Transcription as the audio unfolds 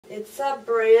It's a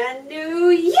brand new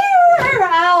year!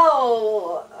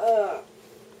 Ow!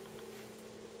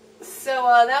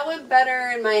 So that went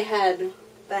better in my head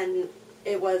than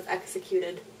it was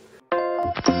executed.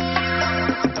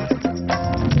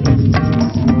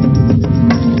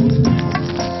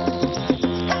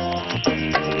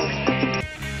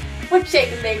 What's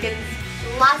shaking, bacon?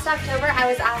 Last October I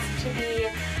was asked to be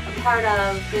a part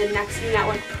of the Next New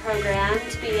Network program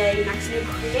to be a Next New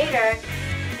creator.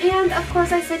 And of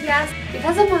course I said yes.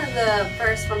 Because I'm one of the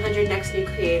first 100 Next New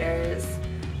creators,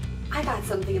 I got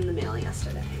something in the mail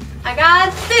yesterday. I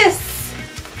got this!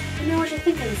 I know what you're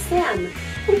thinking, Sam,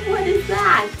 what is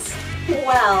that?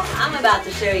 Well, I'm about to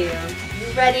show you.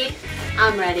 You ready?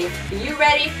 I'm ready. Are you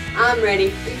ready? I'm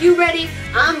ready. Are you ready?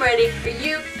 I'm ready. Are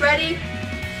you ready?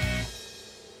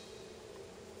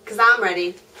 'Cause I'm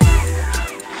ready.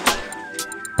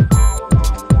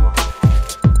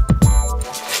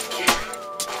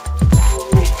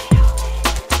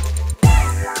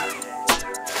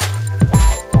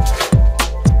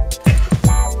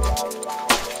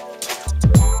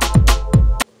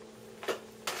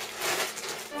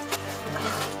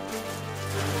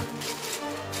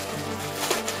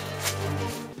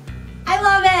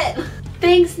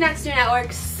 Thanks Next New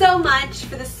Network so much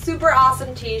for this super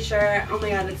awesome t-shirt. Oh my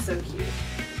god, it's so cute.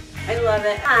 I love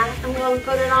it. I'm going to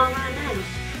put it on right now.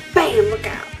 Bam, look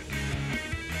out.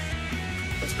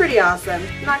 It's pretty awesome.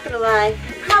 I'm not going to lie.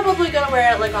 I'm probably going to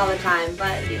wear it like all the time,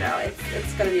 but you know,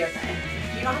 it's going to be okay.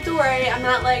 You don't have to worry. I'm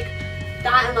not like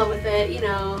that in love with it, you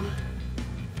know.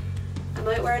 I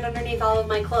might wear it underneath all of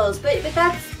my clothes, but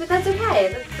that's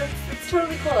okay. That's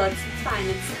totally cool. It's fine.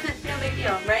 It's no big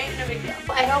deal, right? No big deal.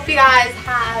 I hope you guys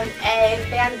have a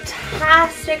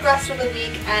fantastic rest of the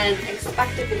week and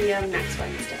expect a video next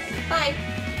Wednesday. Bye.